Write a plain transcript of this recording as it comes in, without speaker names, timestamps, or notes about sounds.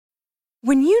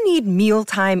When you need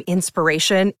mealtime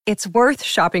inspiration, it's worth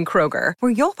shopping Kroger,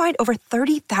 where you'll find over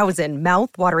 30,000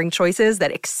 mouth-watering choices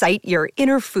that excite your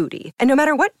inner foodie. And no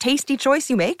matter what tasty choice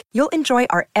you make, you'll enjoy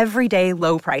our everyday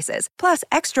low prices, plus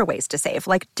extra ways to save,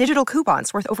 like digital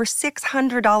coupons worth over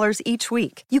 $600 each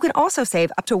week. You can also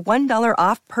save up to $1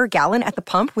 off per gallon at the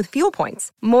pump with fuel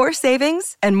points. More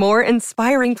savings and more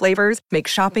inspiring flavors make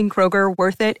shopping Kroger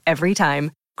worth it every time.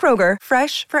 Kroger,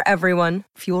 fresh for everyone.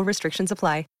 Fuel restrictions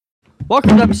apply.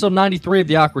 Welcome to episode 93 of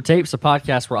The Awkward Tapes, a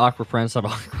podcast where awkward friends have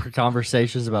awkward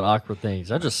conversations about awkward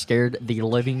things. I just scared the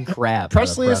living crap.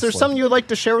 Presley, is there something you would like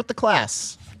to share with the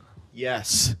class?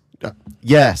 Yes.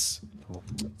 Yes.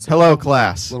 Hello,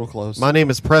 class. A little close. My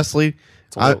name is Presley.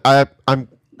 I'm Presley,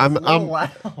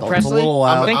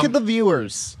 think of the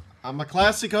viewers. I'm a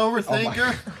classic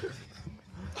overthinker.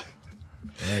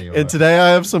 And And today I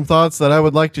have some thoughts that I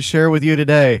would like to share with you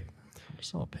today. I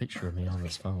saw a picture of me on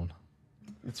this phone.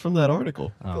 It's from that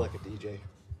article. I feel like a DJ.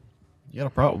 You got a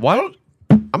problem? Why don't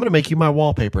I'm gonna make you my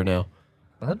wallpaper now?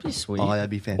 That'd be sweet. Oh, that'd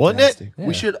be fantastic. Wouldn't it? Yeah.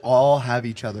 We should all have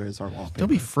each other as our wallpaper. Don't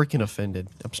be freaking offended.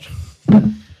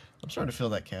 I'm starting to feel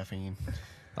that caffeine.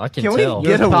 I can Can tell. we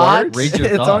get a word? Read your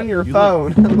It's thought. on your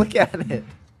phone. Look at it.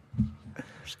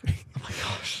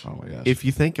 Oh my gosh. If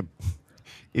you think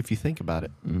about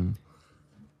it,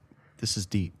 this is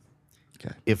deep.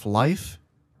 Okay. If life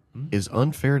is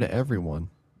unfair to everyone,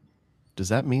 does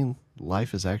that mean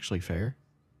life is actually fair?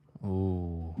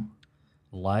 Ooh.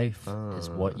 Life is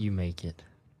what you make it.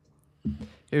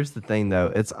 Here's the thing,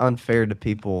 though. It's unfair to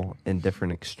people in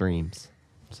different extremes.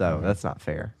 So that's not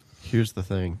fair. Here's the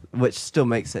thing. Which still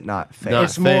makes it not fair. Not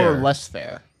It's more fair. or less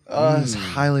fair. It's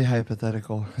highly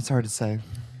hypothetical. It's hard to say.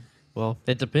 Well,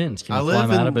 It depends. Can I you live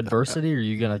climb out in- of adversity, or are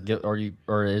you gonna get,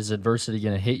 or is adversity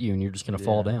gonna hit you and you're just gonna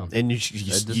fall down? and you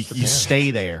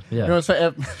stay there. Yeah. You know,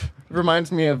 it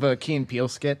reminds me of a Key and Peele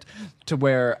skit to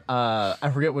where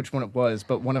I forget which one it was,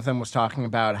 but one of them was talking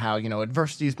about how, you know,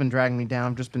 adversity's been dragging me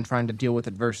down. I've just been trying to deal with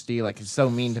adversity. Like, it's so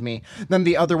mean to me. Then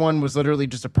the other one was literally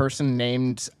just a person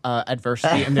named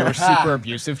Adversity, and they were super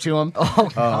abusive to him.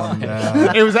 Oh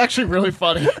no. It was actually really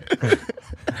funny.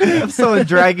 If someone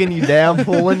dragging you down,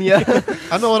 pulling you.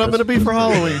 I know what I'm going to be for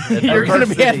Halloween. You're going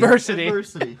to be Adversity.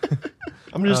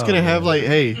 I'm just going to have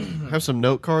have some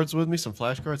note cards with me, some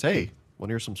flashcards. Hey, want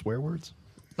to hear some swear words?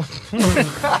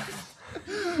 I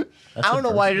don't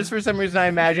know why. Just for some reason, I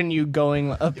imagine you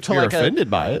going up to You're like offended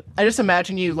by it. I just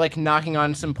imagine you like knocking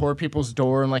on some poor people's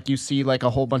door and like you see like a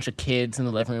whole bunch of kids in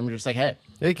the living room. You're just like, hey,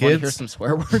 Hey, wanna kids. hear some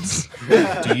swear words?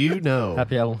 Do you know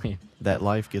Happy Halloween. that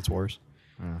life gets worse?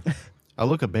 I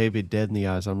look a baby dead in the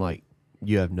eyes. I'm like,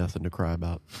 you have nothing to cry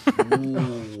about.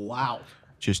 Wow.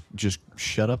 Just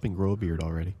shut up and grow a beard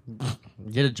already.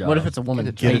 Get a job. What if it's a woman?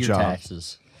 Get Pay a your job.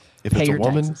 taxes. If Pay it's a your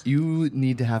woman, taxes. You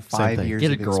need to have 5 thing. years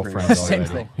Get a of girlfriend experience.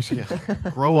 already. Same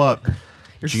thing. grow up.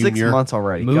 You're Junior. 6 months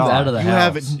already. Move God. out of the You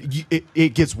house. have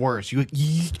it gets worse. You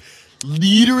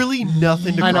literally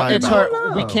nothing to I know cry it's about.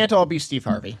 hard. We can't all be Steve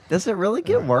Harvey. Does it really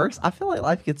get worse? I feel like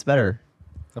life gets better.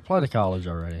 Apply to college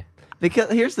already.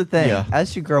 Because here's the thing. Yeah.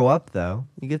 As you grow up, though,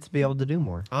 you get to be able to do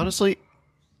more. Honestly,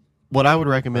 what I would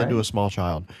recommend to a small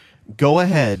child, go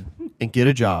ahead and get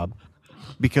a job.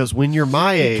 Because when you're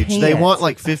my age, they can't. want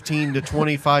like 15 to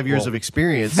 25 years of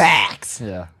experience. Facts.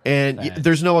 Yeah. And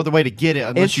there's no other way to get it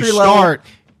unless you Entry level- start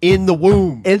in the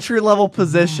womb. Entry level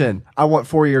position. I want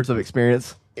 4 years of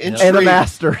experience. Entry. And a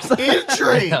master's.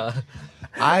 Entry.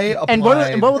 I applied And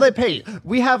what will they pay?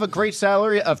 We have a great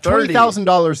salary of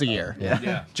 $20,000 a year.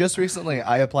 Yeah. just recently.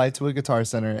 I applied to a Guitar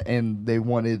Center, and they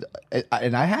wanted,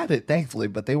 and I had it thankfully,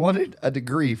 but they wanted a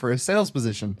degree for a sales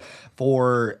position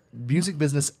for music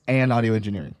business and audio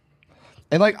engineering.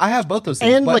 And like I have both those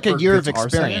things, And, but like, a for year of Guitar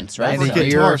experience, Center, right? And For a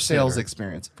year Guitar of sales Center.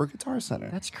 experience for Guitar Center.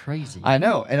 That's crazy. I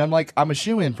know, and I'm like, I'm a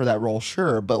shoo-in for that role,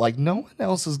 sure, but like no one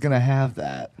else is gonna have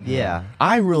that. Yeah.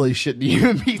 I really shouldn't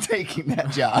even be taking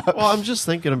that job. Well, I'm just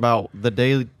thinking about the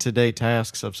day-to-day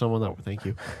tasks of someone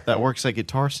that works at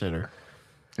Guitar Center.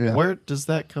 Yeah. Where does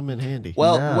that come in handy?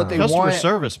 Well, No. what they Customer want,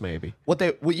 service, maybe. what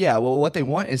they what they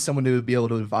want is someone to be able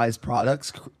to advise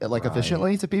products like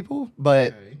efficiently to people.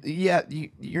 But yeah,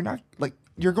 you're not like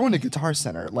you're going to Guitar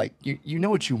Center, like you know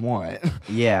what you want.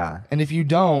 Yeah. And if you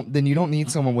don't, then you don't need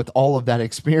someone with all of that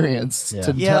experience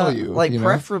to tell you. Like you know?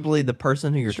 preferably the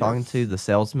person who you're talking to, the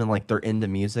salesman, like they're into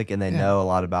music and they know a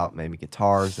lot about maybe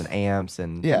guitars and amps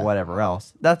and whatever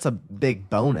else. That's a big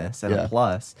bonus and a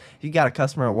plus. If you got a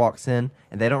customer that walks in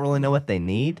and they don't really know what they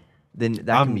need, then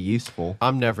that can be useful.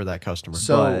 I'm never that customer.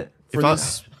 So If for I-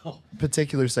 this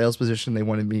particular sales position, they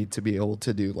wanted me to be able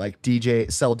to do like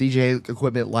sell DJ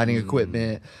equipment, lighting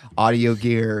equipment, audio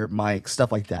gear, mics,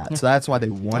 stuff like that. So that's why they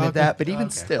wanted that. But even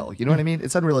still, you know what I mean?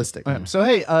 It's unrealistic. So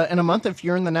hey, in a month, if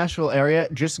you're in the Nashville area,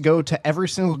 just go to every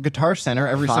single Guitar Center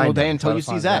every single day until you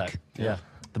see Zach. Yeah.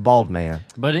 The bald man.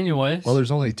 But anyways. Well, there's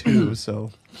only 2,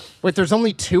 so. Wait, there's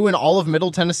only 2 in all of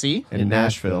Middle Tennessee? In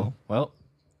Nashville. Well,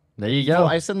 there you go. Well,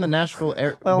 I said in the Nashville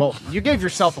area. Well, you gave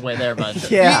yourself away there,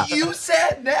 bud. Yeah. You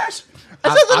said Nashville. I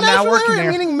said the I'm now Nashville working area,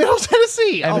 there. meaning Middle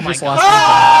Tennessee. I Oh my just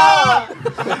god!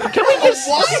 lost Can we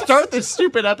just start this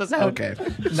stupid episode? Okay.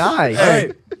 Nice.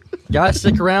 Hey, guys,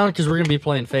 stick around because we're going to be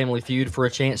playing Family Feud for a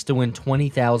chance to win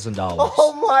 $20,000.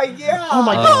 Oh my god. Oh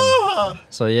my god!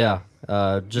 So yeah,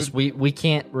 just we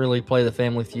can't really play the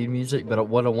Family Feud music, but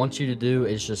what I want you to do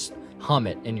is just hum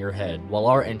it in your head while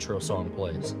our intro song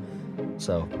plays.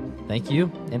 So thank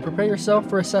you, and prepare yourself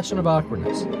for a session of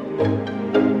awkwardness.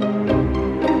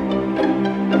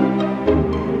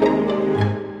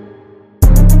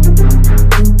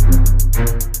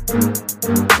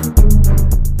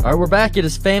 All right, we're back. It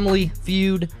is Family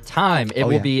Feud time. It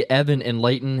will be Evan and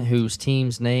Leighton, whose team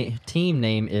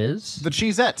name is The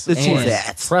Cheesettes. The and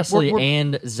Cheesettes. Presley We're-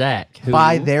 and Zach. Who,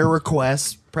 By their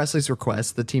request, Presley's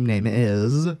request, the team name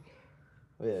is. I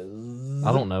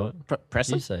don't know it.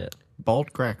 Presley? You say it.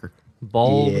 Bald cracker.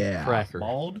 Bald Yeah. cracker.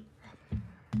 Bald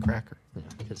cracker.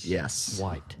 It's Yes.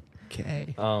 white.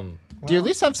 Okay. Do you at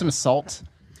least have some salt?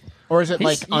 Or is it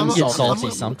like you can get unsalted? salty I'm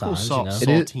a sometimes, cool you know.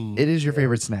 saltine. It is your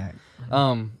favorite snack.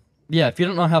 Yeah, if you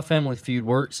don't know how Family Feud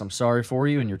works, I'm sorry for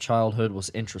you, and your childhood was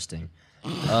interesting.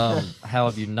 How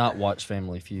have you not watched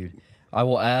Family Feud? I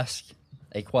will ask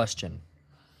a question.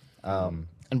 And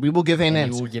we will give an And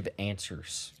answer. you will give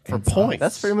answers. For points.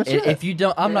 That's pretty much it. If you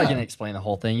don't, I'm not going to explain the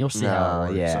whole thing. You'll see how it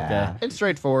works. yeah. Okay. It's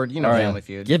straightforward. You know All right. Family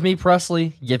Feud. Give me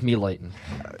Presley. Give me Leighton.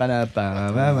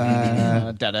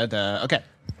 Ba-da-ba-ba-ba. Da-da-da. Okay.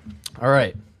 All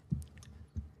right.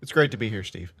 It's great to be here,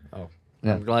 Steve. Oh,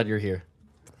 Yeah. I'm glad you're here.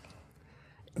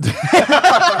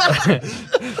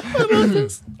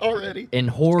 Already. In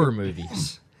horror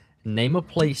movies, name a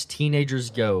place teenagers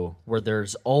go where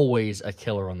there's always a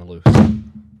killer on the loose.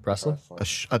 Presley?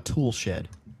 A tool shed.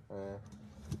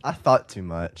 I thought too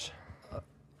much.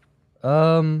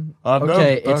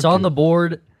 Okay, it's on the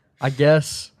board, I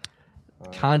guess.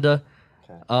 Kinda.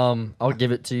 I'll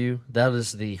give it to you. That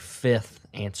is the 5th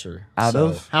answer. Out So,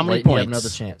 of? How many Leighton, you have points? another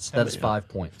chance. That is 5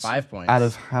 points. 5 points. Out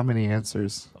of how many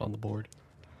answers? On the board.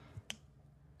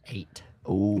 8.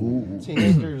 Ooh.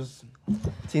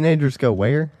 Teenagers go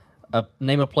where?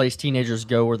 Name a place teenagers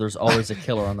go where there's always a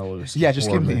killer on the loose. Yeah, just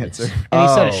Horror give me the movies. answer. And he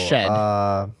said a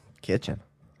shed. Kitchen.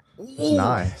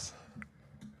 Nice.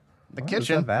 The Is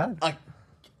kitchen. that bad?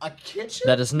 A kitchen?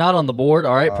 That is not on the board.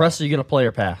 All right, Presley, you gonna play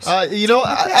or pass? You know,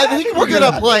 I think we're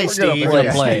gonna play, Steve. We're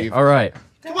gonna play. All right.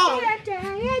 Come on.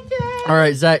 All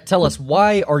right, Zach, tell us,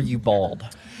 why are you bald?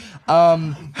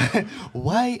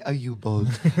 Why are you bald?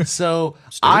 So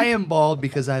I am bald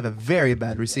because I have a very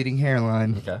bad receding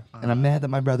hairline. Okay. And I'm mad that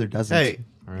my brother doesn't. Hey,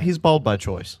 he's bald by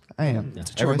choice. I am. It's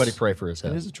a choice. Everybody pray for his It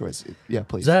head. is a choice. Yeah,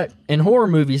 please. Zach, in horror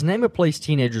movies, name a place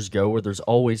teenagers go where there's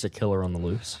always a killer on the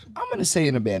loose. I'm gonna say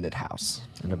an abandoned house.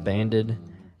 An abandoned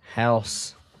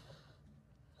house.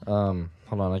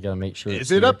 Hold on, I gotta make sure.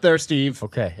 Is it up there, Steve?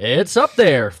 Okay, it's up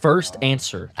there. First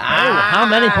answer. How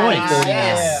many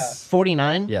points?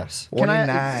 49? Yes. Can I,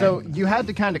 49. so you had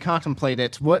to kind of contemplate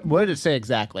it. What did it say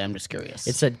exactly? I'm just curious.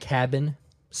 It said cabin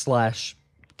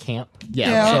 / camp.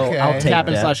 yeah. So okay. I'll take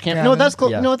Cabin that. / camp. No, that's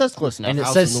close. Yeah. No, that's close enough. And it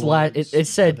House says in the woods. it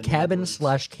said cabin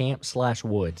 / camp /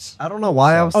 woods. I don't know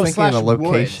why I was thinking slash a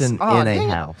location woods. Oh, in a dang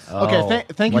it. house. Okay,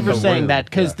 thank you like for a saying room. that,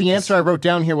 because Yeah. the answer I wrote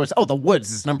down here was, the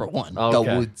woods is number 1.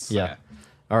 Okay. woods. Yeah.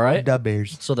 All right. The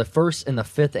bears. So the first and the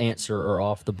 5th answer are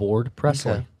off the board.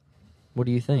 Presley, Okay. what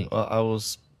do you think?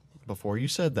 Before you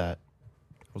said that,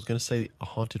 I was gonna say a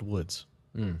haunted woods,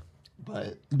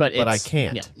 But But I it's-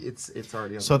 can't. yeah. it's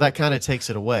already on So that kind of takes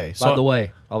it away. By So, the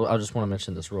way, I just want to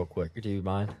mention this real quick. Do you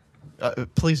mind?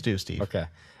 please do, Steve. Okay.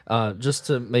 Just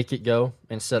to make it go,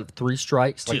 instead of 3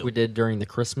 strikes like we did during the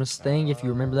Christmas thing, if you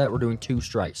remember that, we're doing 2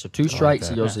 strikes. So 2 strikes,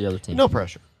 it goes to the other team. No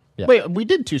pressure. Yeah. Wait, we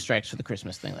did 2 strikes for the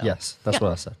Christmas thing, though. Yes, that's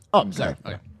what I said. Oh, sorry.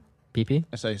 Okay. PP,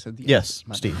 I saw you said Yes,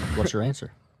 Steve. what's your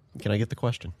answer? Can I get the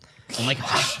question? Oh my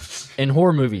gosh. In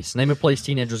horror movies, name a place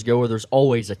teenagers go where there's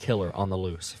always a killer on the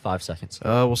loose. 5 seconds.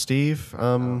 Well, Steve,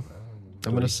 I'm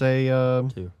gonna say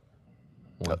 2.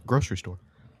 grocery store.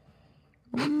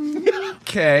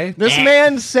 Okay. This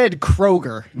man said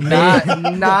Kroger.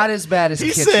 Not as bad as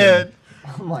kitchen.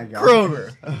 Oh my god.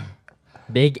 Kroger.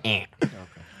 Big ant.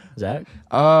 Zach?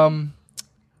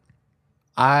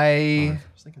 I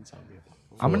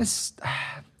I'm gonna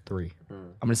 3.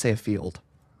 I'm gonna say a field.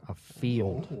 A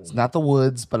field. It's not the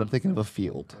woods, but I'm thinking of a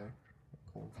field.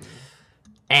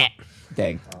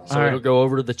 Dang. So it'll go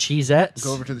over to the Cheesettes.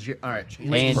 Go over to the. All right.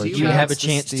 And do you have a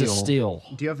chance to steal.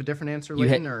 Do you have a different answer, You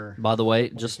Layton? ha- Or by the way,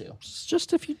 just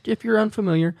if you're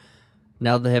unfamiliar,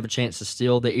 now they have a chance to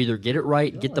steal. They either get it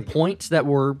right, get the points that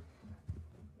were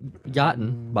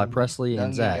gotten by Presley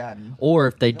and Zach, or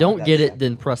if they don't get it,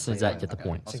 then Presley and Zach get the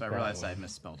points. also, I realized I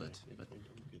misspelled it. But...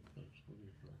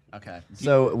 Okay.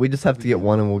 So we just have to get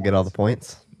one and we'll get all the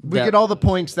points. We get all the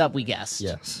points that we guessed.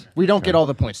 Yes. We don't get all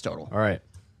the points total. All right.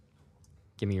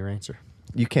 Give me your answer.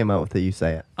 You came out with it, you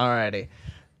say it. Alrighty.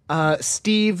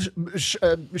 Steve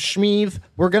Schmeeve,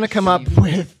 we're gonna come up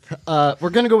with we're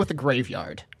gonna go with the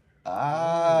graveyard.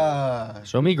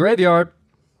 Show me graveyard.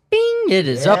 Bing! It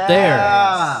is up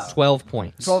there. 12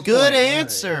 points. Good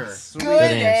answer. Good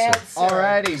answer.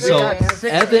 Alrighty. So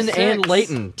Evan and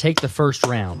Layton take the first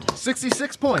round.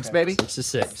 66 points, baby.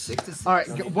 66. All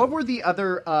right. What were the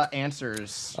other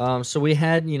answers? So we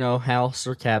had, house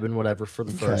or cabin, whatever, for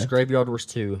the first. Graveyard was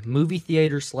 2. Movie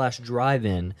theater /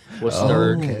 drive-in was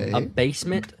 3rd. A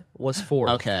basement was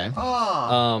 4th. Okay.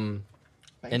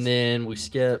 And then we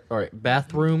skipped. All right,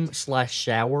 bathroom /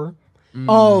 shower.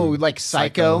 Oh, like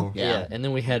Psycho? Yeah. And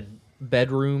then we had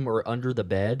bedroom or under the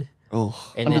bed.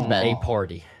 Oh. And then a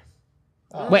party.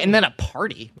 Wait, and then a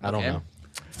party? I don't know.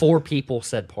 4 people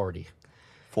said party.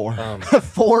 4.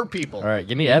 4 people. All right,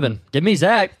 give me Evan. Give me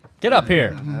Zach. Get up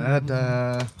here.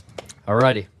 All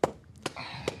righty.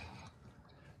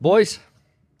 Boys,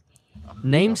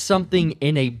 name something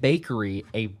in a bakery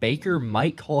a baker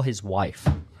might call his wife.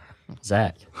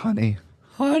 Zach. Honey.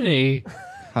 Honey.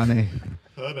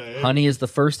 Honey is the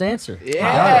first answer.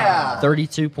 Yeah.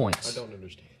 32 points. I don't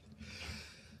understand.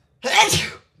 Bless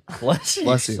you.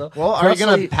 Bless you. So- Well, are you going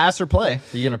Presley, to pass or play?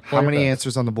 you gonna play How many the-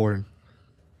 answers on the board?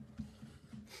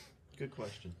 Good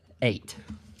question. 8.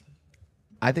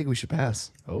 I think we should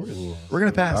pass. Oh. We're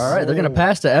gonna pass. All right, they're going to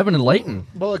pass to Evan and Layton.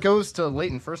 Well, it goes to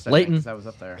Layton first. Layton. 'Cause that was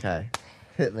up there. Okay.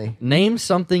 Hit me. Name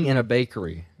something in a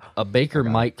bakery a baker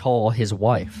might call his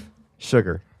wife.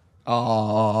 Sugar.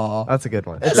 Oh, That's a good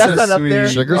one. That's That's not up sweet. there.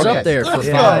 Sugar's Okay. up there for Let's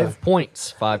go. 5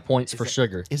 points. 5 points for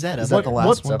sugar. Is that Is that the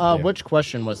last one? up there. Which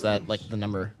question was that? Like the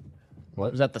number?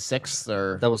 What? Was that the 6th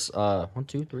or? That was 1,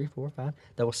 2, 3, 4, 5.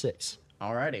 That was 6.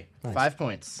 Alrighty. 5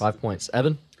 points. 5 points.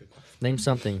 Evan, name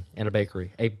something in a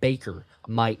bakery a baker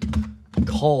might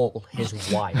call his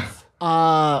wife.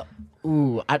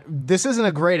 This isn't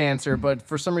a great answer, but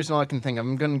for some reason all I can think of,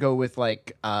 I'm gonna go with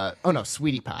like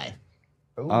sweetie pie.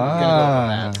 I'm gonna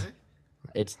go with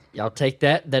that. I'll take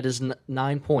that. That is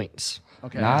 9 points.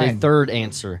 Okay. The 9. third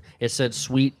answer. It said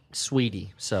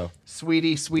sweetie. So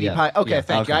Sweetie yeah, pie. Okay, yeah,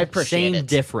 thank you. I appreciate same it.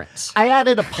 difference. I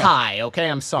added a pie. Okay,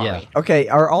 I'm sorry. Yeah. Okay,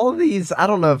 are all of these? I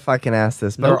don't know if I can ask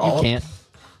this, but No, are all, you can't.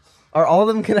 Are all of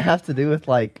them gonna have to do with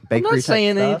like bakery? I'm not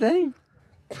saying type stuff? anything.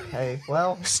 Hey,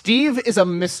 well, Steve is a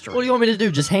mystery. What do you want me to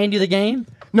do? Just hand you the game?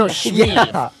 No,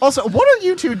 Schmeeve. Also, what are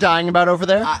you two dying about over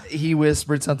there? he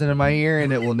whispered something in my ear,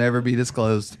 and it will never be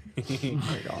disclosed.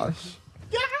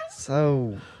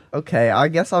 so okay, I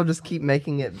guess I'll just keep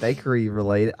making it bakery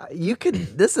related. You could.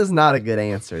 This is not a good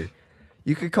answer.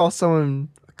 You could call someone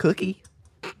a cookie.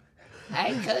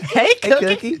 Hey,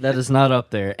 cookie. That is not up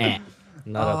there.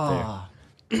 Not up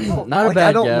there. Not a Like, bad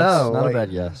I don't guess. know, Not like- a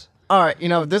bad guess. All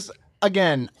right, this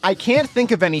again. I can't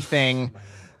think of anything,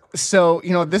 so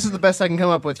this is the best I can come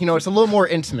up with. It's a little more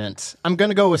intimate. I'm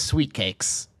gonna go with sweet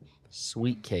cakes.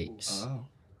 Sweet cakes.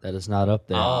 That is not up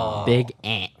there. Big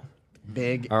ant.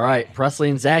 Big. All right, Presley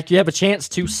and Zach, you have a chance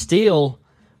to steal.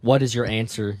 What is your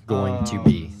answer going to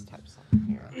be?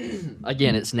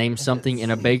 Again, it's name something in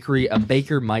a bakery a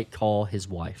baker might call his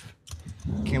wife.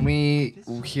 Can we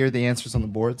hear the answers on the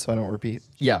board so I don't repeat?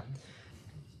 Yeah.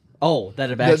 Oh, that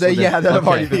have actually been, that have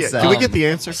already been Yeah, said. can we get the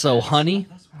answer? So honey,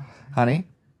 Honey,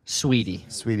 sweetie.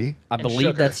 sweetie. I believe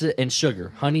sugar. that's it. And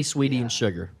sugar. Honey, sweetie, and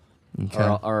sugar Okay.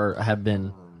 are have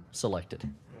been selected.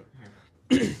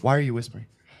 Why are you whispering?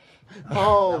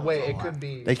 Oh wait, it could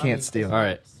be. They can't steal. All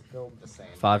right.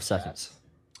 5 seconds.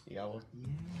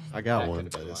 I got one,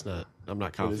 but it's not. I'm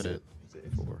not confident.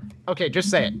 Okay, just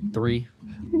say it. 3.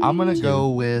 I'm gonna go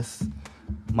with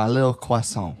my little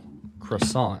croissant.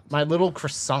 Croissant. My little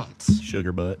croissants.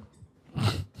 Sugar butt.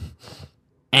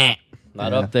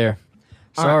 Not up there.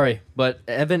 Sorry, but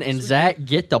Evan and Zach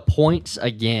get the points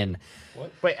again.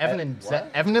 Wait, Evan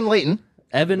and Layton.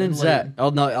 Evan and Zach. Oh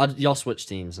no, y'all switch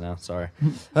teams now. Sorry.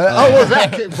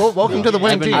 Zach. Welcome to the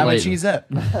winning Evan team. and I'm a Layton. cheesette.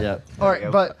 Yeah.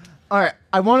 All right,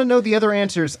 I want to know the other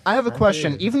answers. I have a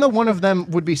question. Even though one of them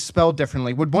would be spelled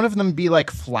differently, would one of them be like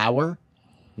flour?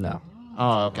 No.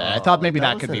 Oh, okay. I thought maybe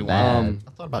that could be wasn't one. bad.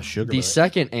 I thought about sugar. The but-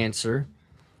 second answer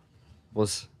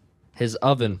was his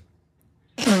oven.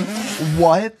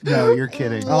 What? No, you're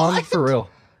kidding. For real.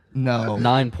 No.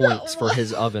 9 points for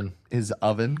his oven. His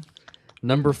oven?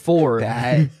 Number 4.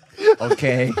 That.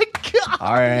 Okay.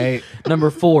 All right. Number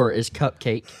 4 is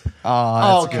cupcake.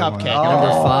 Oh, that's a good cupcake. one.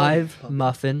 Number 5,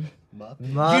 muffin.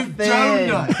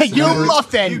 You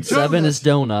muffin. 7 is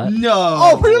donut. No.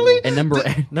 Oh, really? And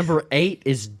number 8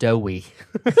 is doughy.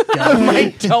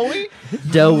 Wait, Joey?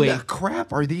 Doughy. The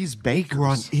crap are these bakers? We're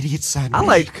on idiot sandwich. I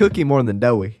like cookie more than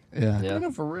doughy. Yeah. Yeah.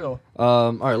 For real.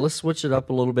 All right, let's switch it up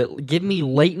a little bit. Give me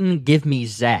Leighton. Give me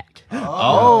Zach.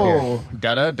 Oh.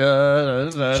 Da da da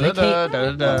da da da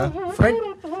da da. Friend,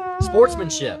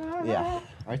 sportsmanship. Yeah,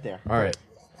 right there. All right.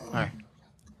 All right.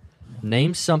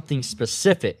 Name something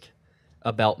specific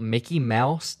about Mickey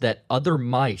Mouse that other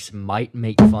mice might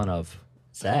make fun of.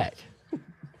 Zach,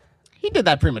 He did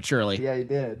that prematurely. Yeah, you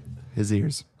did. His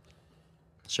ears.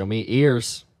 show me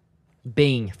ears.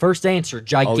 Bing. First answer,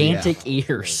 gigantic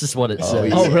ears is what it says.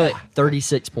 yeah. Oh, really?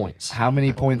 36 points. How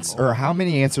many points or how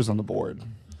many answers on the board?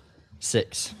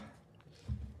 6.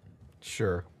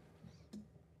 Sure.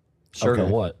 Sure to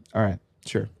Okay. what? All right.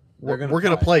 Sure. We're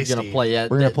gonna play. You're gonna Steve. play. Yeah,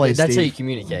 We're gonna play, That's how Steve. you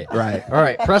communicate. Right. All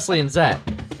right, Presley and Zach.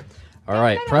 All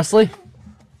right, Presley.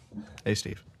 Hey,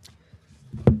 Steve.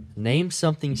 Name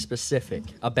something specific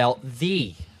about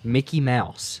the Mickey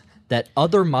Mouse that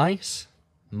other mice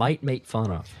might make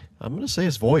fun of. I'm gonna say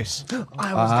his voice.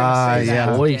 I was gonna say yeah.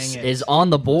 that. Voice Dang it. is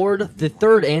on the board. The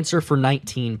third answer for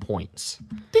 19 points.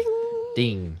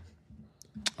 Ding.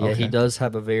 Yeah, he Okay. does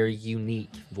have a very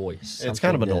unique voice. It's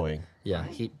kind of Something that- annoying. Yeah,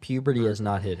 puberty has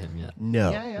not hit him yet.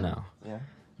 No. Yeah. No. Yeah.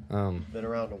 Been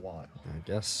around a while. I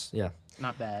guess. Yeah.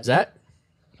 Not bad. Zach,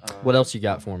 what else you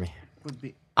got for me? Would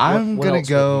be- I'm What gonna else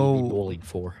would he be go. bullied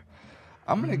for?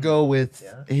 I'm gonna go with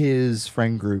his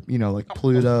friend group. You know, like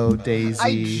Pluto, Daisy.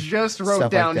 I just wrote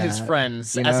stuff down like his that.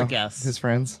 friends You as a know, guess. His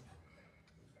friends.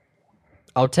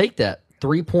 I'll take that.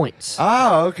 3 points.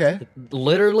 Oh, okay.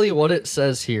 Literally, what it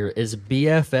says here is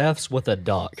BFFs with a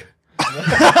duck.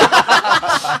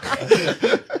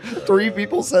 3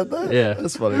 people said that. Yeah.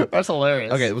 That's funny. That's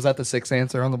hilarious. Okay, was that the 6th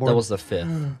answer on the board? That was the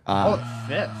 5th.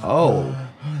 Fifth. Oh.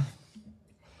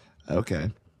 Okay.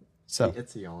 So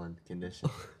It's a yawn condition.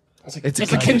 it's It's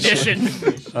a condition.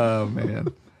 Oh man.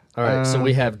 All right, so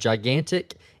we have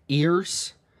gigantic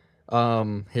ears,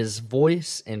 his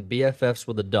voice, and BFFs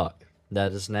with a duck.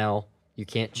 That is now, you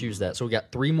can't choose that. So we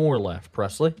got 3 more left.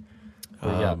 Presley, what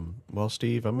do you got? Well,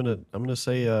 Steve, I'm gonna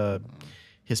say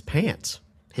his pants.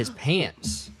 His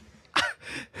pants.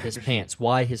 His pants.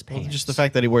 Why his pants? Just the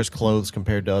fact that he wears clothes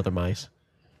compared to other mice.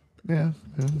 Yeah.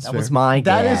 That's That was my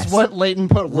That guess. is what Leighton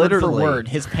put word for Literally. word.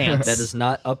 His pants. That is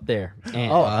not up there.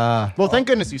 And Well, thank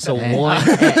goodness you so said that. 1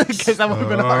 X. Because that would have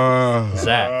been hard.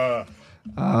 Zach.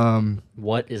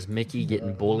 What is Mickey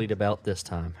getting bullied about this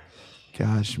time?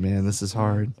 Gosh, man, this is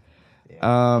hard.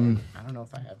 I don't know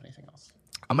if I have anything else.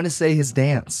 I'm gonna say his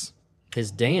dance. His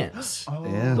dance.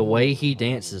 Yeah. The way he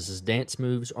dances, his dance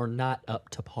moves are not up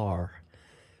to par.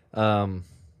 That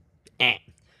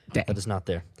is not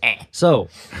there. So,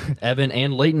 Evan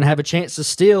and Leighton have a chance to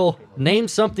steal. Name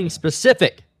something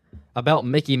specific about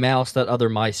Mickey Mouse that other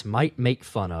mice might make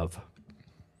fun of.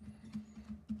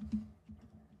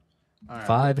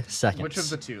 5 seconds. Which of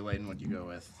the 2, Leighton, would you go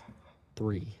with?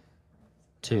 3,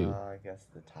 2, I guess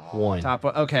the top. 1. Top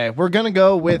one. Okay, we're gonna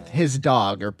go with his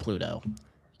dog or Pluto.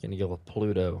 Gonna go with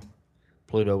Pluto.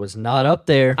 Pluto is not up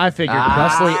there. I figured.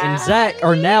 Presley and Zach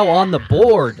are now on the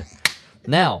board.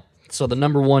 Now, so the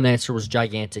number 1 answer was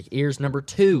gigantic ears. Number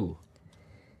 2.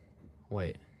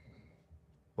 Wait.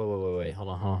 Wait. Hold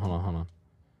on.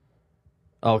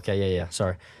 Okay, yeah.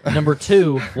 Sorry. Number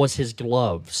 2 was his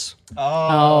gloves.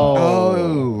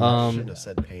 Oh. Should have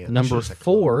said pants. Number Should've said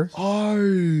 4.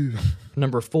 Oh.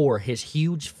 Number 4, his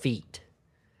huge feet.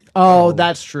 Oh,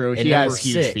 that's true. And He number has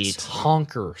huge 6, feet.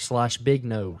 honker/big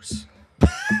nose. He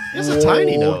has a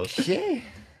tiny nose. Okay.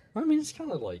 I mean, it's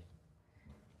kind of like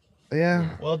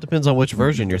Yeah. Well, it depends on which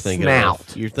version you're thinking Snout.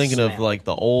 of. You're thinking of like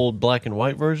the old black and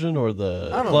white version or the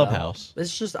I don't clubhouse. know.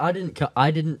 It's just I didn't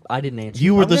answer.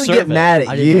 You were I'm the gonna servant. get mad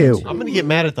I at didn't you. answer. I'm gonna get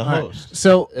mad at the host.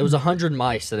 So It was 100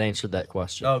 mice that answered that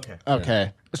question. Okay.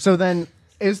 okay. So then,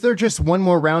 is there just one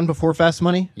more round before Fast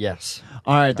Money? Yes.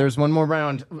 All right, there's one more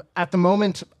round. At the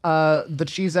moment, the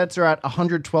Cheesettes are at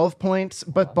 112 points,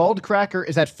 but Bald Cracker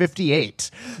is at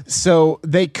 58. So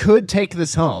they could take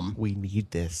this home. We need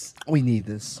this. We need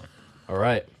this. All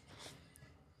right.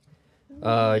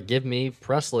 Give me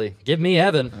Presley. Give me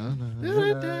Evan.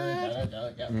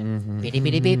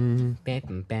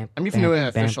 I'm even doing it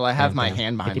official. I have my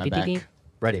hand behind my back.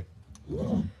 Ready.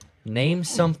 Name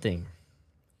something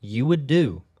you would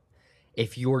do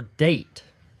if your date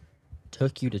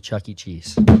took you to Chuck E.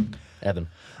 Cheese. Evan.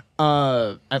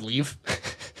 I'd leave.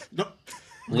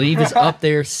 Leave is up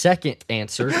there. Second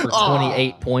answer for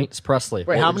 28 points. Presley. Wait,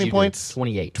 what how would many you do? points?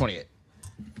 28. 28.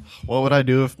 What would I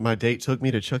do if my date took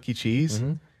me to Chuck E. Cheese?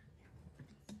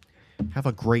 Have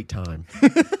a great time.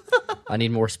 I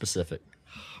need more specific.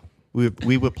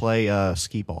 We would play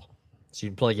skee ball. So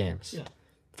you'd play games. Yeah.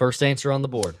 First answer on the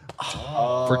board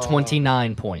for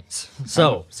 29 points.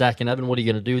 So, Zach and Evan, what are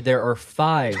you going to do? There are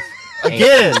 5.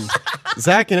 Again,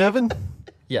 Zach and Evan.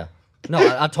 Yeah.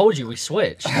 No, I told you we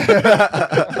switched. Oh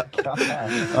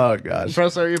gosh.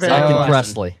 Presley, are you paying Zach and attention?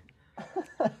 Presley.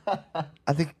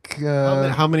 I think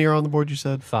How many are on the board? You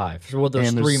said 5. Well, there's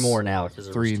And 3 there's more now. 'Cause there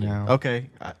was 3 2. now. okay.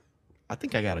 I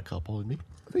think I got a couple in me.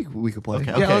 I think we could play.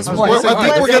 Okay. Yeah, let's okay. play. I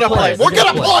think we're gonna play. We're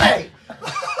gonna play.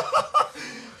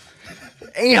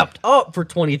 Amped up for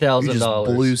We just $20,000.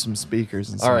 blew some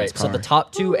speakers in All right, someone's so the car.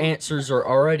 top 2 answers are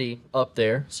already up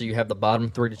there, so you have the bottom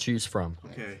 3 to choose from.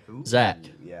 Okay. Zach,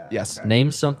 Yes.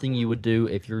 name something you would do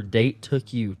if your date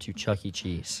took you to Chuck E.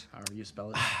 Cheese. However you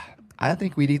spell it. I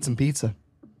think we'd eat some pizza.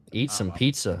 Eat some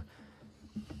pizza.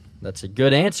 That's a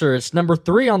good answer. It's number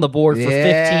 3 on the board for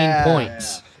Yeah. 15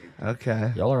 points.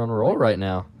 Okay. Y'all are on a roll right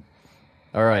now.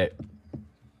 All right.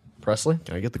 Presley,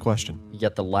 Can I get the question? you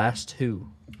got the last 2.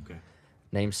 Okay.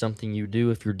 Name something you do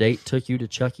if your date took you to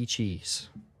Chuck E. Cheese.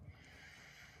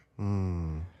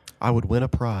 I would win a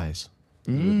prize.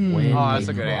 Win Oh, that's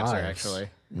a good prize. answer, actually.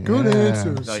 Good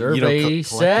answer. Survey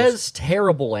says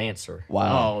terrible answer.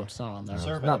 Wow. Oh, it's not on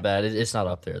there. Not bad. It's not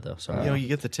up there, though. Sorry. You know, you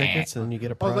get the tickets and then you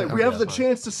get a prize. we have the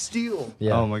chance to steal.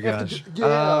 Yeah. Oh my gosh.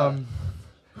 All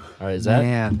right, is that?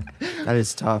 Man, that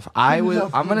is tough. I'm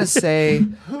gonna say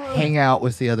hang out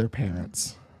with the other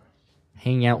parents.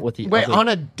 Hang out with the Wait, other... on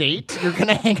a date, you're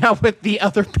gonna hang out with the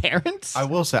other parents? I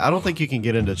will say, I don't think you can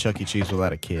get into Chuck E. Cheese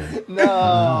without a kid.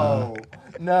 No.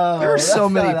 No. There are so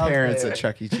that's many not up parents there. at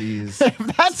Chuck E. Cheese.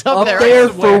 That's up there. there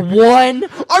for 1.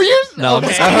 Are you? No, I'm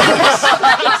okay.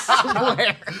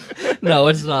 No,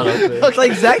 it's not up there. It's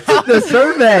like Zach took the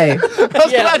survey. I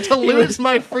was about to lose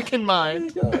my freaking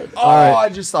mind. I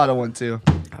just thought of one too.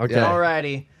 Okay.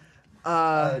 Alrighty.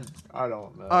 I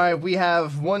don't know. All right, we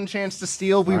have one chance to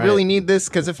steal. We really need this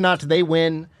because if not, they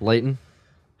win. Leighton,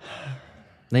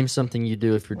 name something you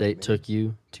do if your date took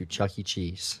you to Chuck E.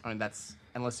 Cheese. I mean, that's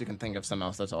unless you can think of something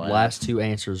else. That's all. I have. Last 2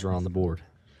 answers are on the board.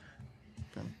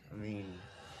 I mean,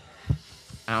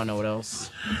 I don't know what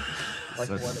else. like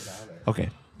what about it? Okay.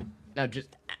 No, just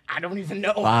I don't even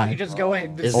know. Five. You just go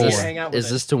ahead. Is Just this, hang out with is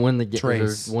it. this to win the game?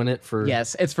 Trace. Win it for?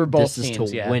 Yes, it's for both This is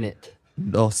teams. to Yeah. win it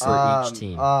No, sir. for each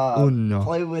team. Oh, no.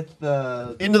 Play with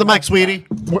the Into the mic, sweetie.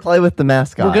 play with the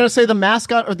mascot. We're gonna say the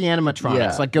mascot or the animatronics.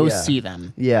 Yeah, Like go yeah. see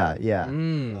them. Yeah, yeah.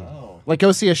 Like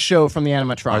go see a show from the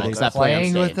animatronics. That play on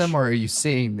Playing with stage. them, or are you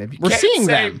seeing them? You We're can't seeing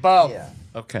say them. both. Yeah.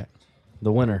 Okay.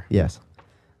 The winner Yes.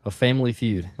 of Family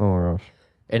Feud Oh my gosh.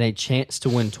 and a chance to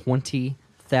win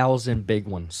 20,000 big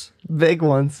ones Big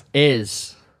ones.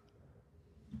 is.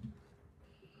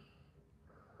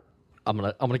 I'm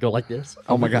gonna go like this.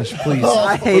 Oh my gosh, please.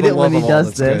 I hate it when he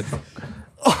does this.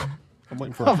 I'm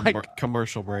waiting for a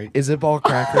commercial break. Is it ball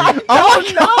cracker?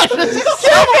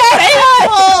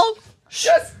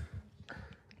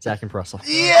 Zach and Presley.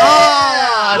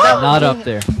 Ah, Not up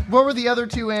there. what were the other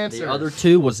 2 answers? The other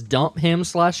 2 was dump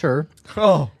him/her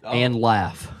Oh. and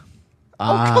laugh.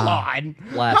 Come on.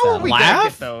 Laugh How at are him. we gonna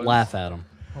get those? Laugh at him.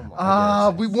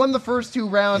 We won the first 2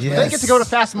 rounds. But they get to go to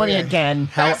Fast Money again.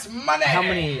 How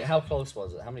close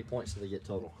was it? How many points did they get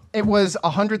total? It was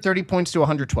 130 points to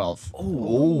 112.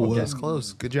 Oh, that's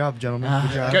close. Good job, gentlemen.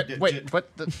 Good job. Good. Wait, what?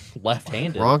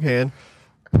 Left-handed. Wrong hand.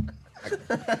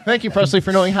 Thank you, Presley,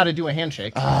 for knowing how to do a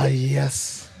handshake.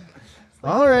 Yes.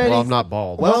 Alrighty. Well, I'm not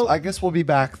bald. Well, I guess we'll be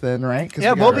back then, right? 'Cause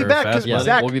yeah, we we'll got- be back. 'Cause Fast Money.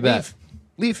 Zach, We'll be back.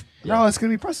 Leave. No, it's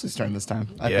gonna be Presley's turn this time.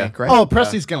 I Yeah. think, right? Oh,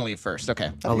 Presley's gonna leave first.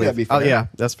 Okay. I'll leave. Be Oh, fair. yeah,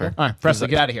 that's fair. All right, Presley,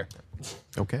 get out of here.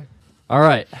 Okay. All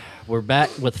right, we're back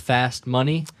with Fast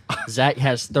Money. Zach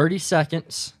has 30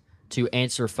 seconds to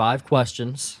answer 5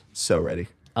 questions. So ready.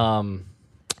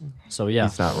 So yeah,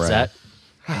 He's not ready. Zach,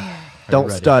 Don't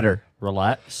ready? stutter.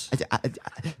 relax.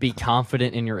 Be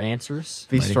confident in your answers.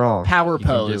 Be strong. Power You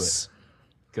can do pose.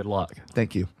 Good luck.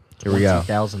 Thank you. Here we go.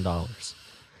 $20,000.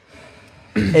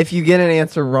 If you get an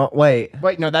answer wrong, wait.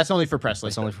 Wait, no, that's only for Presley.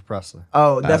 It's only for Presley.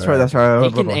 Oh, that's right. That's right. He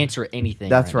can answer anything.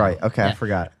 That's right. now. Okay, I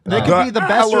forgot. They could be the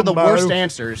best or the Alamo. worst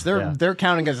answers. They're Yeah. they're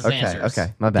counting as his Okay. answers.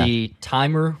 Okay. My bad. The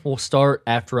timer will start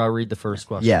after I read the first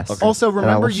question. Yes. Okay. Also, And I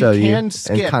remember will you show you can and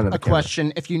skip kind of the a camera.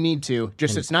 question if you need to.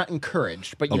 Just it's not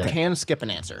encouraged, but you Okay. can skip an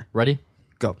answer. Ready?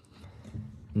 Go.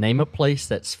 Name a place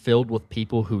that's filled with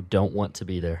people who don't want to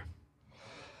be there.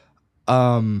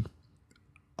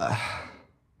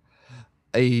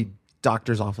 A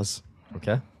doctor's office.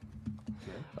 Okay.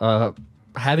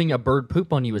 Having a bird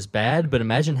poop on you is bad, but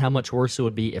imagine how much worse it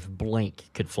would be if blank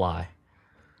could fly.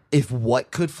 If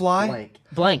what could fly?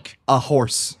 Blank. A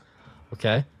horse.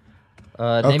 Okay.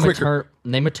 Name quicker.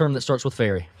 a term that starts with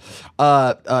fairy.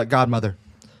 Godmother.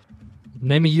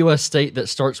 Name a U.S. state that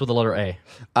starts with the letter A.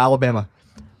 Alabama.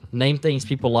 Name things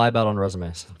people lie about on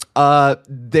resumes.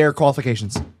 Their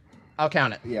qualifications. I'll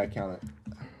count it. Yeah, count it.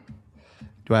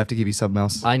 Do I have to give you something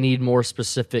else? I need more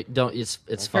specific. Don't. It's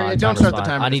fine. Don't Timer's start the fine.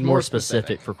 timer, I need just more more specific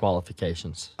specific. for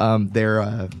qualifications. They're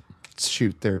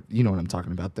you know what I'm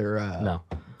talking about. They're No.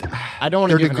 I don't want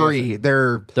their to give degree.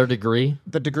 Their Their degree,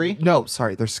 The degree? no,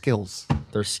 sorry, their skills.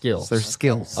 their skills. Their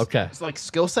skills. Okay. It's like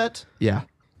skill set? Yeah.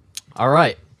 All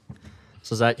right.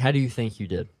 So Zach, how do you think you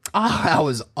did? That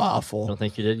was awful. Don't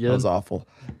think you did That good. was awful.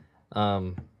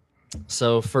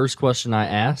 So first question I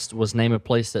asked was name a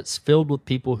place that's filled with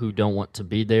people who don't want to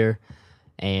be there,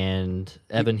 and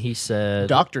Evan he said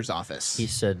Doctor's office. he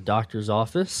said doctor's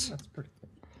office.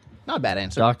 Not a bad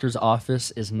answer. Doctor's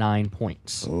office is 9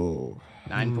 points. Oh.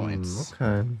 9 points.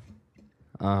 Okay.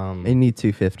 You need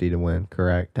 250 to win,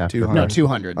 correct? After 200. No,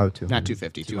 200. Oh, 200. Not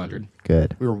 250, 200.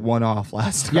 Good. We were one off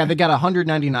last time. Yeah, they got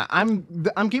 199.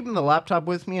 I'm keeping the laptop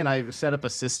with me, and I set up a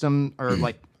system, or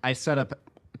like I set up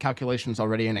calculations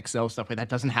already in Excel stuff like that.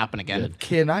 Doesn't happen again.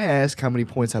 Can I ask how many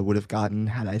points I would have gotten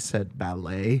had I said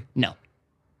ballet? No.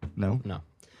 No. No.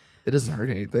 It doesn't hurt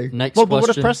anything. Next Well, but what if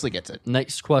question. Presley gets it?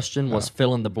 Next question was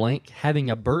fill in the blank. Having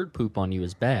a bird poop on you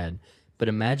is bad, but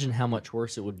imagine how much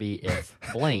worse it would be if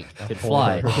blank could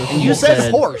fly. And You said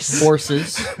horse.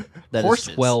 Horses. That is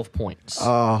Horses. 12 points.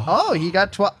 Oh, he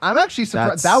got 12. I'm actually surprised.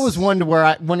 That's- That was one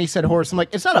where when he said horse, I'm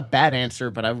like, it's not a bad answer,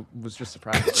 but I was just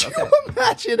surprised. Okay.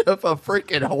 Imagine if a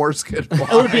freaking horse could It would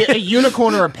fly. be a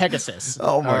unicorn or a Pegasus. Oh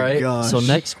All my right. gosh. So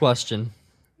next question.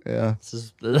 Yeah.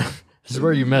 This is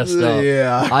where you messed up.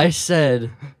 Yeah. I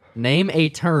said, name a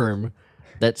term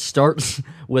that starts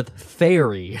with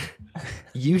fairy.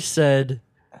 You said,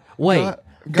 wait,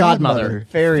 Godmother.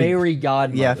 fairy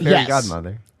godmother. Yeah, fairy Yes.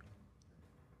 godmother.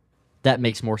 That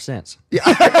makes more sense.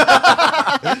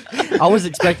 I was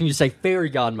expecting you to say fairy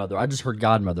godmother. I just heard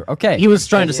godmother. Okay. He was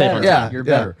trying to say Better. Yeah, You're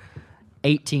yeah. better.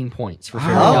 18 points for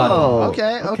fairy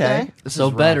godmother. Okay.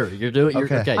 So better. You're doing. You're,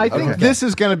 Okay. okay. I think okay. this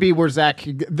is going to be where Zach.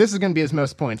 This is going to be his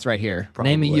most points right here.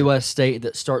 Name a U.S. state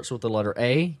that starts with the letter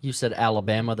A. You said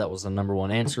Alabama. That was the number one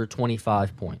answer.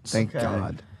 25 points. Thank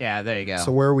God. Yeah, there you go.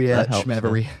 So where are we at, helps,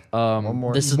 Schmevery? One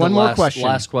more. This is One the more last, question.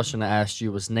 last question I asked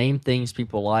you was name things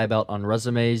people lie about on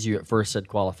resumes. You at first said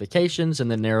qualifications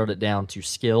and then narrowed it down to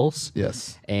skills.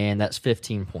 Yes. And that's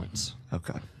 15 points.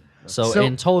 Okay. So, So-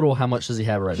 in total, how much does he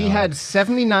have right now? he had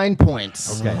 79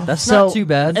 points. Okay, that's So not too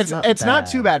bad. It's not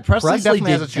too bad. Presley, Presley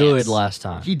definitely did has a chance. good last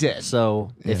time. He did. So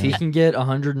if he can get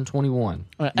 121,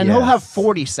 And he'll have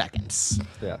 40 seconds.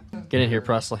 yeah, get in here,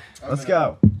 Presley. Let's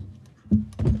go.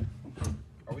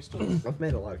 Are we still? I've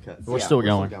made a lot of cuts. We're still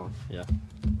going. Yeah.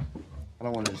 I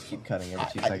don't want to just keep cutting every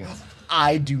 2 seconds.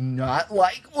 I do not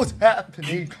like what's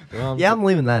happening. Yeah, I'm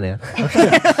leaving that in.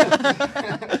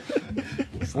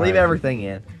 Just leave everything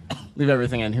in. Leave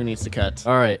everything in. Who needs to cut?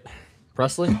 All right,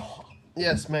 Presley,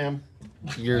 Yes, ma'am.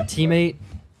 your teammate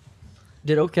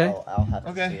did okay. I'll have to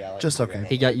Okay. see. Alex. Just okay.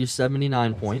 He got you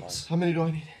 79 points. How many do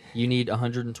I need? You need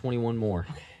 121 more.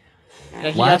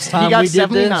 Yeah, Last he time got we did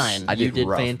 79. this, you did did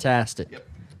rough. fantastic.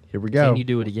 Here we go. Can you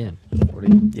do it again?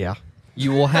 Yeah.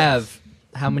 You will have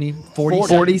how many? 40,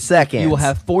 40 seconds. You will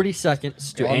have 40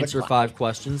 seconds to on the answer clock. 5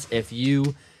 questions. If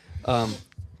you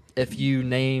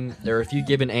name or if you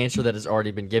give an answer that has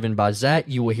already been given by Zach,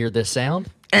 you will hear this sound.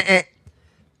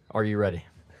 Are you ready?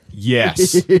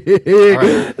 Yes. All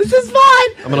right. This is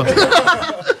fine.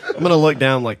 I'm gonna look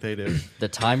down like they do. The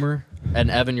timer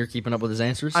and Evan, you're keeping up with his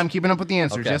answers. I'm keeping up with the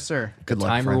answers. Okay. Yes, sir. The Good luck,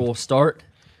 timer friend. will start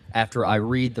after I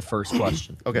read the first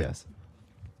question. Okay. Yes.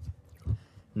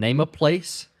 Name a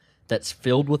place that's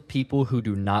filled with people who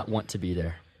do not want to be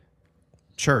there.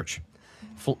 Church.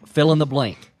 Fill in the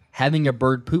blank. Having a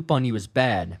bird poop on you is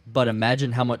bad, but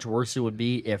imagine how much worse it would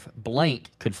be if blank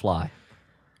could fly.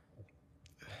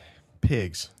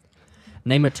 Pigs.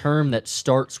 Name a term that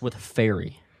starts with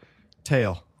fairy.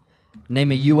 Tail.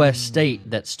 Name a U.S.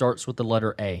 state that starts with the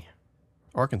letter A.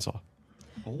 Arkansas.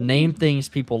 Name things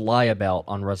people lie about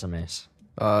on resumes.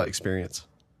 Experience.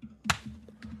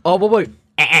 Oh, wait.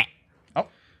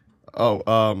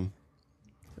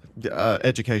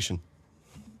 Education.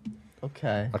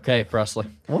 Okay. Okay, Presley.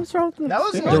 What's wrong with That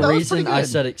was The that was reason pretty I good.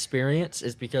 said experience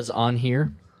is because on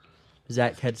here,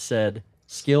 Zach had said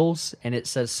skills, and it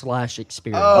says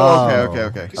 /experience. Oh,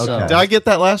 okay. So- Did I get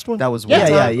that last one? That was Yeah.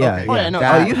 Okay. Oh, yeah, no,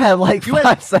 That- You had like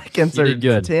 5 seconds You or did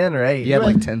good. 10 or 8. you had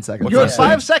like 10 seconds. You had that?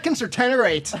 5 seconds or 10 or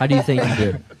 8. How do you think you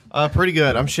did? Pretty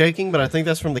good. I'm shaking, but I think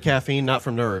that's from the caffeine, not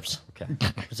from nerves. Okay.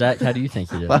 Zach, how do you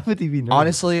think you did? Why would he be nervous?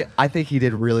 Honestly, I think he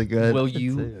did really good. Will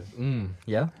you?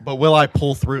 Yeah. But will I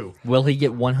pull through? Will he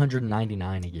get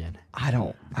 199 again? I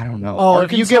don't know. Oh,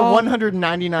 if you get Arkansas-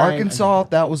 199. Arkansas,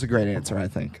 that was a great answer, I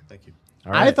think. Thank you.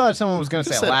 All I right. thought someone was going to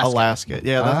say Just said Alaska. Alaska.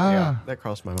 Yeah, that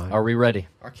crossed my mind. Are we ready?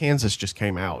 Arkansas just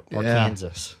came out.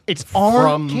 Kansas. It's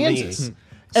From Kansas. me.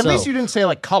 At So- least you didn't say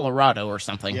like Colorado or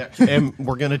something. Yeah, and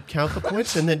we're gonna count the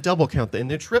points and then double count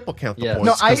and then triple count the Yes.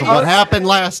 points. No, I- because of what happened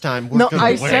last time. We're No, gonna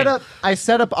I win.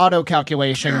 set up auto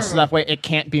calculations so that way it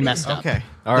can't be messed up. Okay.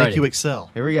 All Thank righty. you,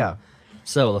 Excel. Here we go.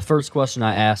 So the first question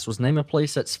I asked was name a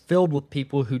place that's filled with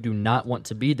people who do not want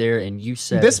to be there, and you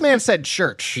said This man said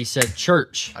church. He said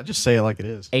church. I just say it like it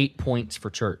is. 8 points for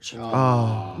church.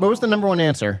 What was the number one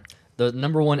answer? The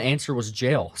number one answer was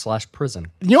jail/prison.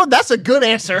 You know what? That's a good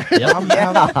answer.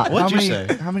 What'd you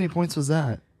say? How many points was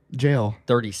that? Jail.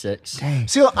 36.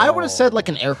 See, I would have said like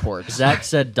an airport. Zach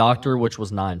said doctor, which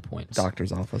was 9 points.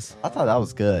 Doctor's office. I thought that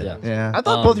was good. Yeah. Yeah. I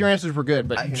thought both your answers were good,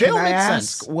 but jail Can I makes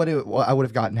ask sense. what I would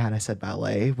have gotten had I said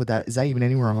ballet? Is that even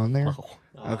anywhere on there?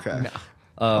 Okay.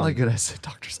 Probably good I said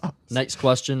doctor's office. Next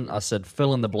question, I said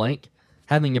fill in the blank.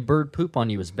 Having a bird poop on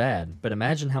you is bad, but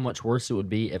imagine how much worse it would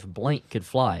be if blank could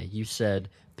fly. You said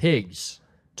pigs.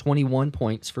 21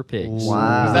 points for pigs.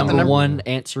 Wow. Is that the Number number- one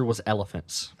answer was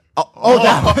elephants.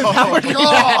 That would be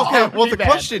bad. Okay, well, the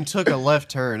question took a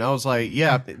left turn. I was like,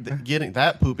 yeah, getting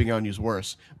that pooping on you is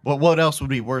worse. But what else would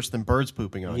be worse than birds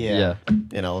pooping on you? Yeah.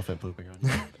 An elephant pooping on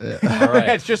you. All right.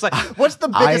 It's just like, what's the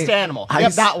biggest animal? I Yeah,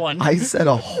 s- that one. I said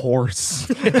a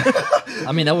horse.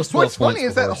 I mean, that was 12 What's points. funny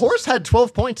is for that horses. horse had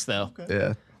 12 points though.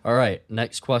 Yeah. All right,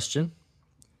 next question.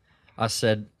 I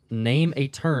said, name a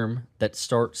term that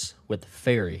starts with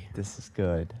fairy. This is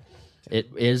good. It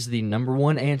is the number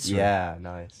one answer. Yeah,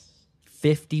 nice.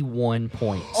 51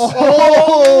 points.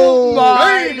 Oh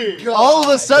my God. All of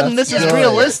a sudden, this is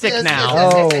realistic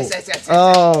now.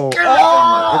 Oh.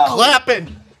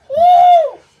 Clapping.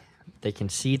 They can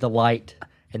see the light,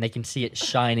 and they can see it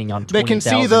shining on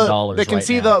 $20,000 They can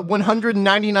see right now. the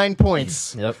 199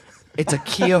 points. Yep. It's a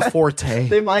Kia Forte.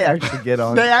 They might actually get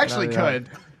on. They actually could.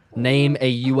 Name a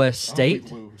U.S.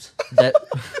 state that...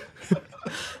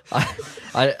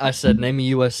 I said, name a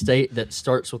U.S. state that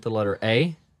starts with the letter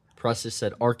A. Presley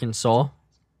said Arkansas.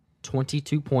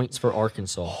 22 points for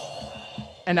Arkansas.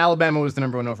 And Alabama was the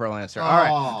number one overall answer. All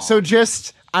right. So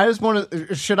I just want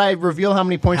to, should I reveal how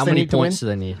many points How they many need to win? points do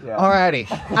they need? Alrighty.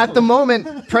 At the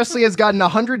moment, Presley has gotten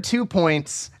 102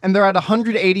 points, and they're at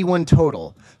 181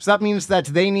 total. So that means that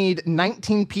they need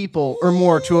 19 people or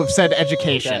more to have said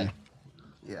education.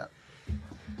 Yeah.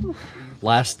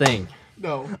 Last thing.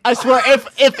 I swear,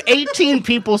 if 18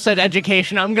 people said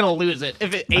education, I'm gonna lose it.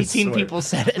 If 18 people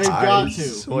said it,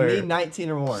 You need 19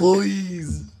 or more.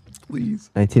 Please.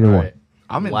 19 or All more. right.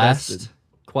 I'm Last invested.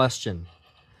 question.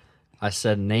 I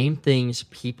said, name things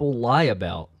people lie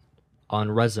about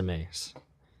on resumes.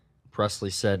 Presley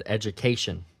said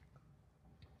education.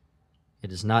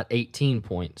 It is not 18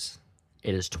 points.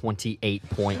 It is 28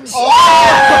 points.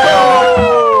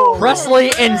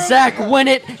 Presley and Zach win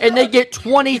it, and they get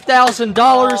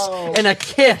 $20,000 and a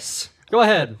kiss. Go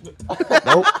ahead.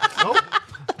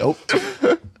 Nope.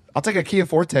 I'll take a Kia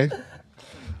Forte.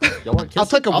 Y'all want to kiss? I'll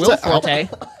take a Will Forte.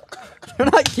 You're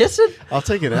not kissing? I'll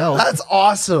take it out. That's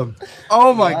awesome.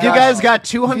 Oh my god. You guys got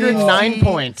 209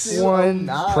 points. One.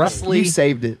 Presley, You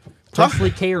saved it.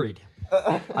 Presley carried.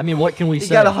 I mean, what can we He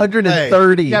say? got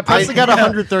 130. Yeah, Presley got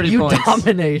 130 You points.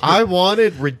 dominated. I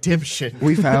wanted redemption.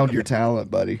 We found your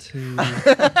talent, buddy.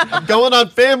 I'm going on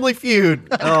Family Feud.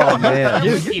 Oh, man.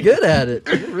 Dude, you're good at it.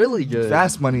 You're really good.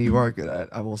 Fast money you are good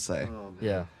at, I will say.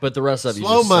 Yeah, but the rest of you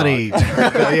Slow just money.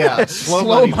 suck. Yeah, slow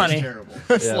Slow money. money.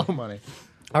 Was terrible. Slow money.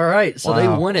 All right, so they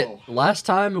Wow. won it. Last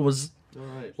time was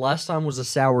a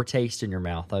sour taste in your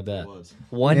mouth. I bet.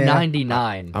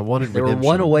 199. I wanted They were redemption.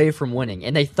 one away from winning,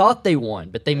 and they thought they won,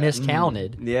 but they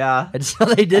miscounted, Yeah. and so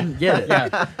they didn't get it.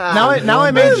 Yeah, Now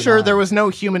I made sure there was no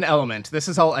human element. This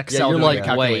is all Excel you're doing like,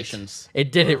 calculations. wait,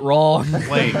 it did it wrong.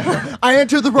 Wait, I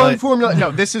entered the wrong But- formula. No,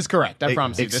 this is correct. I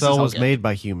promise you. This is Excel all was good. made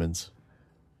by humans.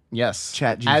 Yes.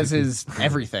 Chat As GPT. is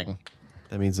everything.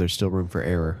 That means there's still room for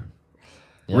error.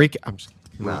 Yeah. I'm just,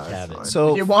 Have it.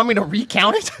 So, You want me to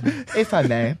recount it? if I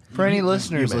may, for any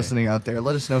listeners may. listening out there,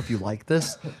 let us know if you like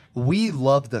this. We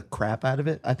love the crap out of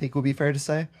it, I think would be fair to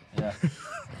say.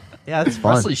 Yeah, it's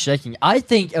fun. Presley's shaking. I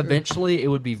think eventually it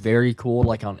would be very cool,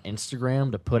 like on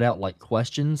Instagram, to put out like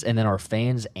questions and then our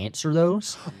fans answer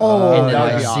those. Oh, and then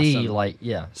that would be see awesome. like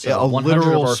so Yeah, a 100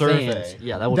 literal of our survey. fans.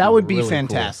 Yeah, That would be really cool.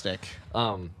 fantastic.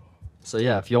 So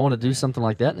yeah, if y'all want to do something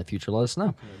like that in the future, let us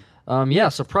know. Yeah,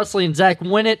 so Presley and Zach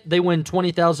win it. They win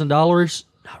 $20,000.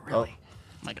 Not really.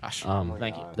 My gosh.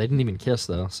 Thank you. They didn't even kiss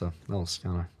though, so that was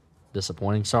kind of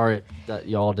disappointing. Sorry that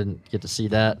y'all didn't get to see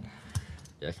that.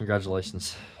 Yeah,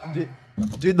 congratulations.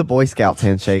 Do the Boy Scouts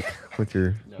handshake with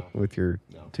your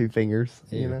two fingers.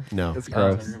 Ew. You know, No. it's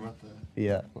gross.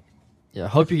 Yeah. Yeah,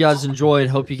 hope you guys enjoyed.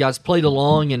 Hope you guys played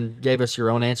along and gave us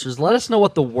your own answers. Let us know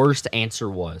what the worst answer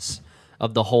was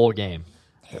of the whole game.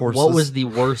 Horses. What was the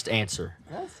worst answer?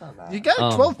 You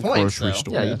got 12 points, grocery though.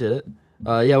 store. Yeah, you did it.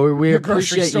 Yeah, we Your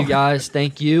grocery appreciate store. you guys.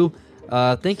 Thank you.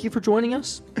 Thank you for joining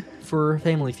us for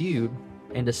Family Feud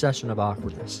and a session of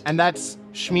awkwardness. And that's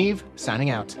Shmeev signing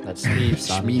out. That's Steve.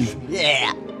 Shmeev.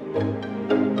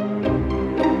 Yeah.